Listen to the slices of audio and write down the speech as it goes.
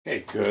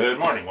Hey, good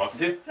morning. Welcome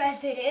to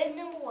MathIdeas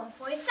number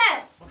 147.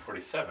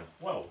 147.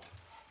 Whoa. I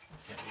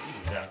can't believe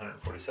we've done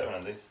 147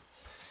 of these.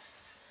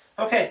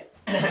 Okay,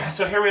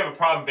 so here we have a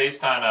problem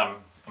based on a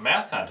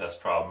math contest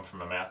problem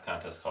from a math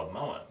contest called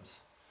MOEMs.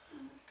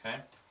 Okay?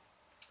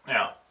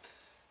 Now,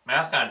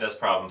 math contest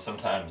problems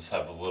sometimes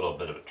have a little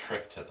bit of a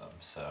trick to them,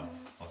 so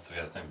we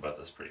got to think about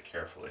this pretty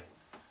carefully.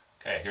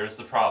 Okay, here's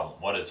the problem.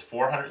 What is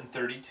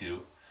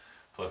 432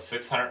 plus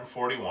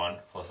 641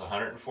 plus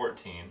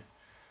 114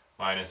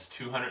 minus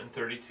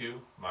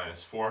 232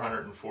 minus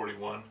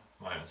 441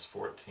 minus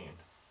 14?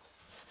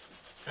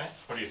 Okay,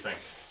 what do you think?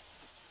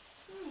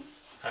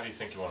 How do you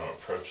think you want to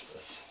approach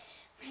this?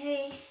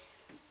 Hey,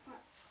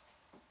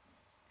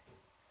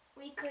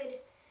 we could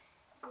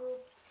go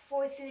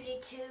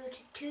 432 to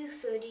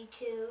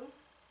 232.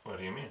 What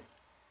do you mean?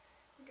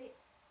 Okay.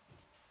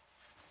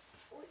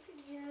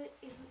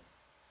 432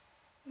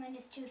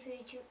 minus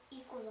 232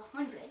 equals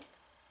 100.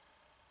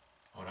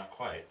 Oh, not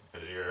quite,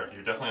 but you're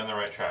definitely on the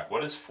right track.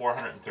 What is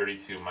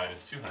 432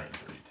 minus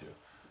 232?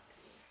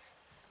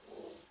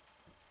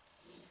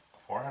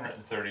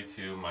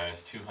 432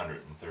 minus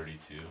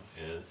 232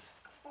 is?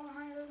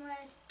 400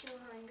 minus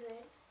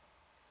 200.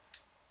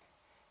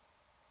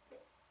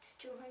 It's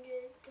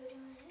 230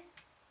 minutes.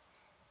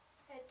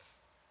 That's...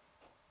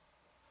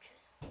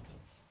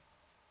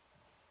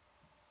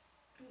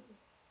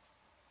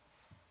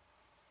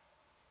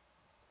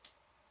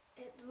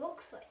 It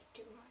looks like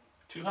 200.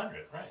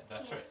 200, right,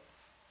 that's right.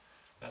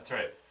 That's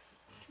right.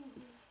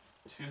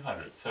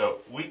 200. So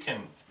we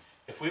can,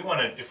 if we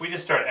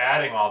just start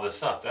adding all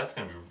this up, that's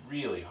going to be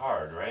really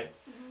hard, right?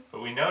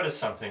 But we notice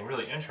something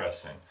really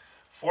interesting.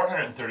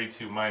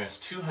 432 minus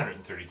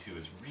 232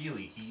 is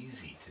really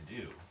easy to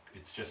do.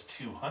 It's just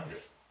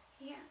 200.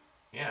 Yeah.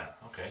 Yeah,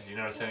 okay. Do you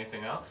notice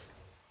anything else?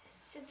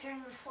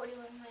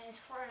 641 minus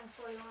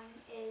 441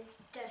 is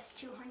just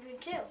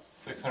 202.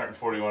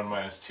 641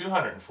 minus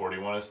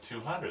 241 is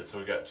 200. So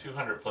we got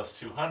 200 plus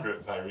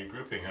 200 by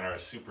regrouping in our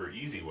super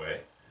easy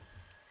way.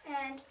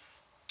 And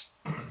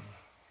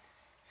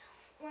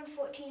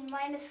 114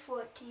 minus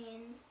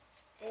 14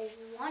 is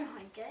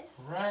 100.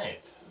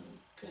 Right.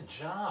 Good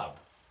job.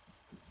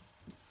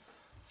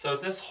 So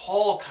this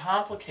whole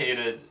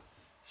complicated,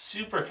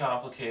 super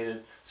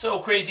complicated, so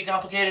crazy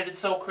complicated, it's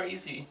so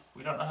crazy,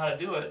 we don't know how to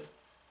do it,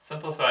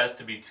 simplifies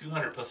to be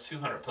 200 plus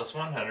 200 plus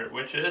 100,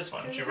 which is,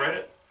 why don't you write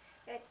it?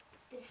 That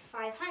is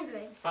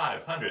 500.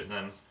 500, and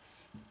then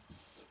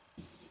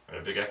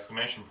write a big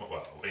exclamation point.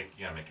 Well, wait,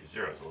 you gotta make your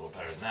zeros a little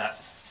better than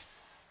that.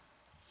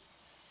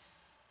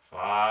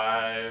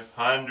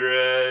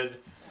 500,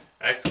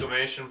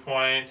 exclamation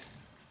point,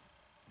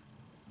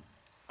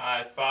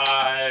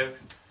 5,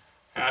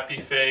 happy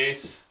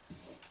face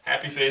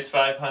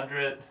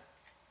 500.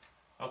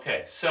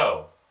 Okay,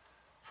 so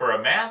for a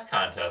math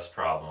contest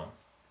problem,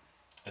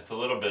 it's a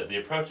little bit, the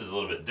approach is a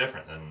little bit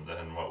different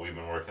than what we've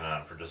been working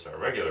on for just our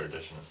regular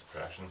addition and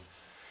subtraction.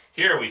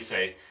 Here we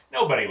say,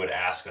 nobody would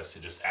ask us to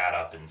just add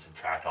up and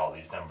subtract all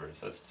these numbers.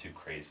 That's too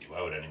crazy.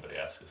 Why would anybody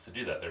ask us to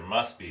do that? There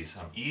must be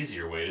some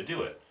easier way to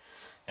do it.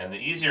 And the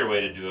easier way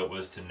to do it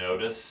was to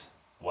notice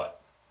what?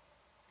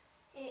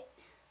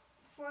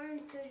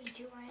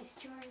 432 minus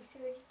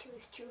 232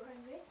 is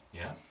 200.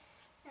 Yeah.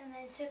 And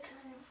then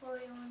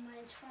 641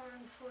 minus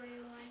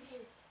 441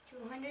 is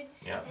 200.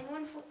 Yeah. And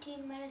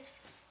 114 minus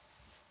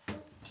 14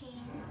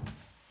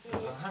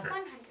 is 100.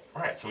 100.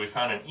 Right, so we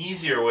found an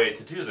easier way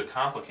to do the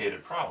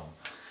complicated problem.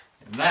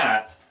 And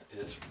that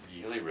is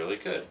really, really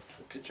good.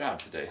 Good job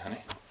today,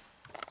 honey.